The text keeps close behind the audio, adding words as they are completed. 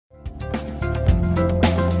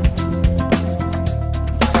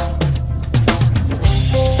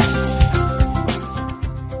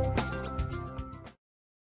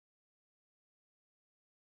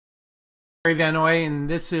Terry VanNoy, and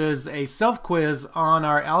this is a self-quiz on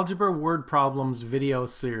our Algebra Word Problems video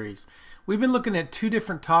series. We've been looking at two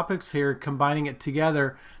different topics here, combining it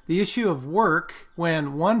together. The issue of work,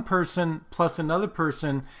 when one person plus another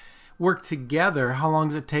person work together, how long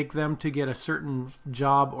does it take them to get a certain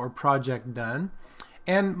job or project done?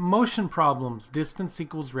 And motion problems, distance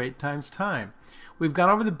equals rate times time. We've gone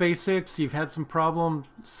over the basics. You've had some problem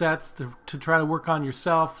sets to try to work on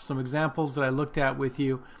yourself, some examples that I looked at with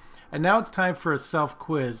you. And now it's time for a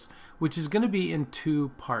self-quiz, which is going to be in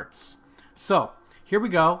two parts. So here we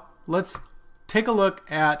go. Let's take a look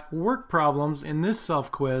at work problems in this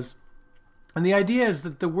self-quiz. And the idea is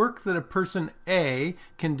that the work that a person A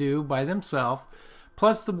can do by themselves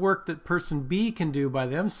plus the work that person B can do by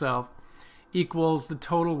themselves equals the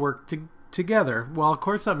total work together. Well, of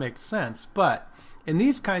course that makes sense, but in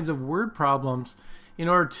these kinds of word problems, in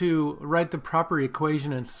order to write the proper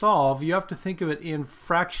equation and solve, you have to think of it in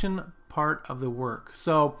fraction part of the work.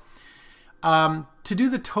 So to do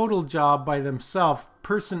the total job by themselves,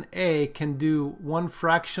 person A can do one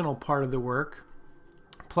fractional part of the work,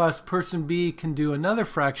 plus person B can do another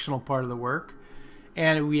fractional part of the work,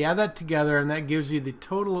 and we add that together, and that gives you the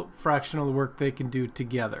total fraction of the work they can do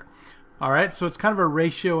together. Alright, so it's kind of a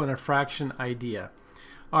ratio and a fraction idea.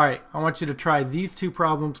 Alright, I want you to try these two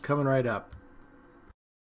problems coming right up.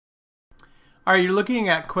 Alright, you're looking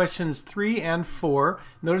at questions 3 and 4.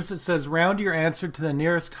 Notice it says round your answer to the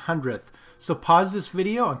nearest hundredth. So pause this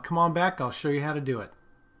video and come on back. I'll show you how to do it.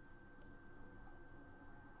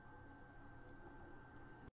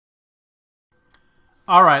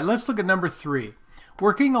 Alright, let's look at number 3.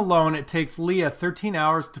 Working alone, it takes Leah 13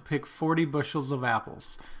 hours to pick 40 bushels of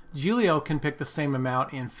apples. Julio can pick the same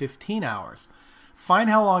amount in 15 hours. Find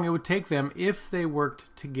how long it would take them if they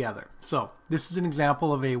worked together. So this is an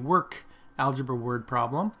example of a work algebra word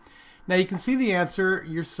problem. Now you can see the answer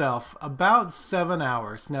yourself, about 7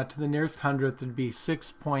 hours. Now to the nearest hundredth would be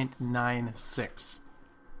 6.96.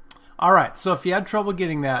 Alright, so if you had trouble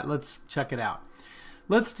getting that, let's check it out.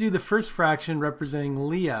 Let's do the first fraction representing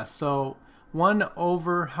Leah. So 1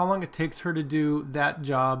 over how long it takes her to do that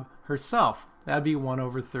job herself. That'd be 1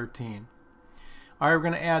 over 13. Alright, we're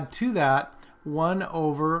going to add to that 1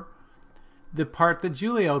 over the part that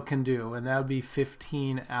Julio can do, and that would be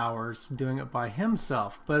 15 hours doing it by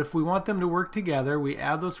himself. But if we want them to work together, we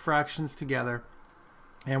add those fractions together,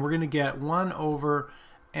 and we're going to get 1 over,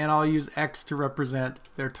 and I'll use x to represent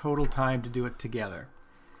their total time to do it together.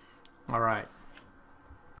 Alright.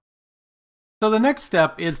 So the next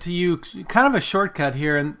step is to use kind of a shortcut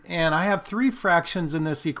here, and I have 3 fractions in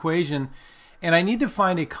this equation, and I need to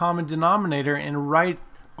find a common denominator and write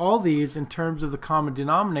all these in terms of the common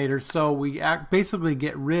denominator, so we basically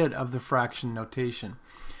get rid of the fraction notation.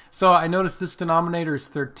 So I notice this denominator is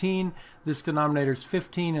 13, this denominator is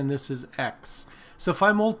 15, and this is x. So if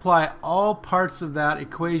I multiply all parts of that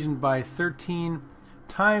equation by 13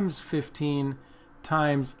 times 15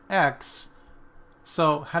 times x,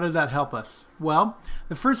 so how does that help us? Well,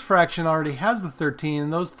 the first fraction already has the 13,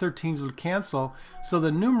 and those 13s would cancel, so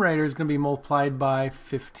the numerator is going to be multiplied by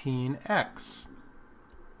 15x.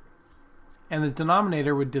 And the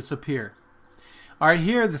denominator would disappear. Alright,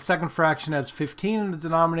 here the second fraction has 15 in the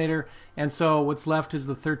denominator, and so what's left is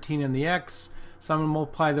the 13 and the x, so I'm going to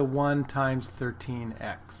multiply the 1 times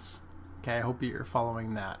 13x. Okay, I hope you're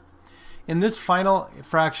following that. In this final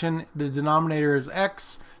fraction, the denominator is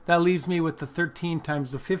x. That leaves me with the 13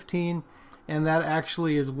 times the 15, and that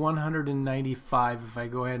actually is 195 if I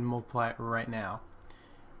go ahead and multiply it right now.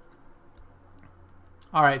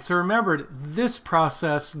 Alright, so remember, this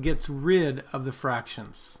process gets rid of the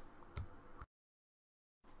fractions.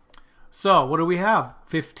 So what do we have?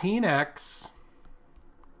 15x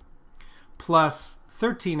plus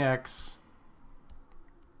 13x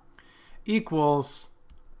equals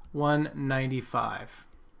 195.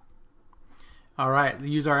 Alright,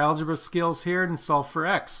 use our algebra skills here and solve for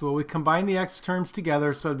x. Well, we combine the x terms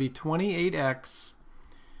together, so it'd be 28x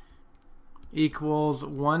equals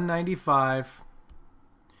 195.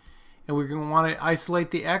 And we're going to want to isolate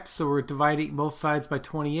the x, so we're dividing both sides by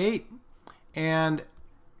 28. And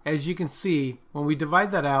as you can see, when we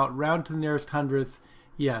divide that out, round to the nearest hundredth,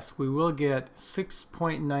 yes, we will get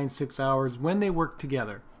 6.96 hours when they work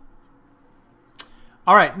together.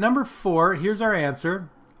 Alright, number 4, here's our answer,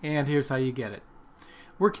 and here's how you get it.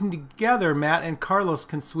 Working together, Matt and Carlos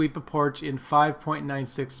can sweep a porch in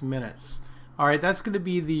 5.96 minutes. Alright, that's going to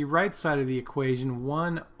be the right side of the equation,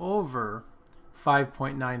 1 over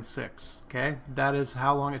 5.96. Okay, that is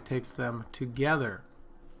how long it takes them together.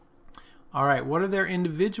 Alright, what are their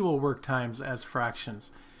individual work times as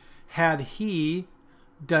fractions? Had he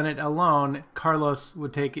done it alone, Carlos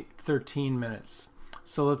would take 13 minutes.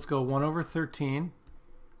 So let's go 1 over 13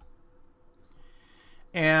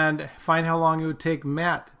 and find how long it would take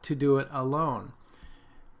Matt to do it alone.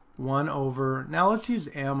 1 over, now let's use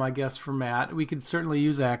m, I guess, for Matt. We could certainly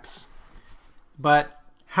use x, but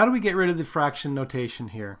how do we get rid of the fraction notation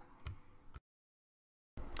here?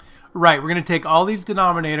 Right, we're going to take all these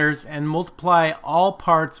denominators and multiply all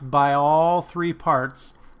parts by all 3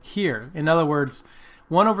 parts here. In other words,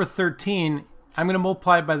 1 over 13, I'm going to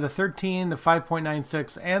multiply it by the 13, the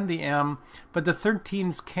 5.96, and the m, but the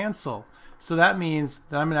 13s cancel. So that means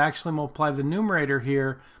that I'm going to actually multiply the numerator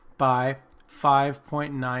here by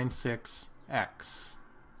 5.96x.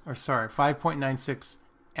 Or sorry,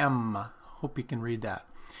 5.96m. Hope you can read that.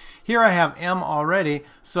 Here I have m already,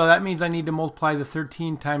 so that means I need to multiply the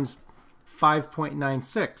 13 times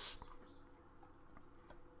 5.96.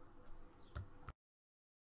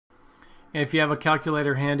 And if you have a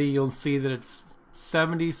calculator handy, you'll see that it's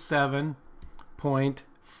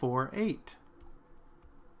 77.48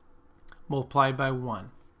 multiplied by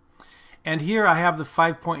 1. And here I have the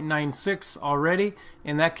 5.96 already,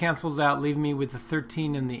 and that cancels out, leaving me with the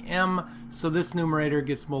 13 and the m, so this numerator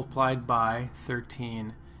gets multiplied by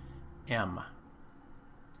 13m.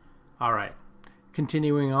 Alright,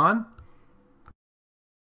 continuing on.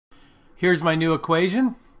 Here's my new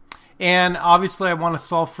equation, and obviously I want to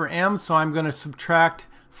solve for m, so I'm going to subtract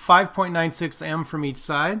 5.96m from each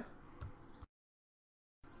side,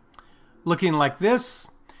 looking like this.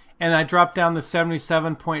 And I drop down the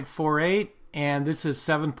 77.48, and this is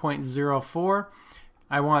 7.04.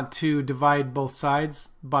 I want to divide both sides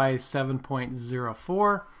by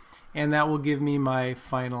 7.04, and that will give me my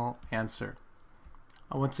final answer.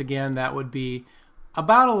 Once again, that would be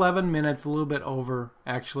about 11 minutes, a little bit over,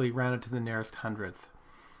 actually rounded to the nearest hundredth.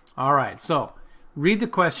 All right, so read the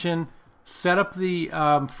question, set up the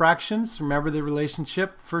fractions. Remember the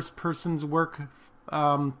relationship, first person's work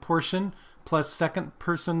portion plus second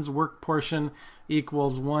person's work portion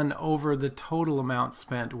equals 1 over the total amount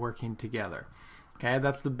spent working together. Okay,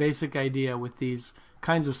 that's the basic idea with these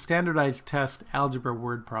kinds of standardized test algebra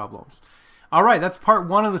word problems. All right, that's part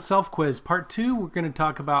 1 of the self-quiz. Part 2, we're going to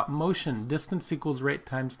talk about motion, distance equals rate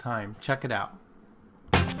times time. Check it out.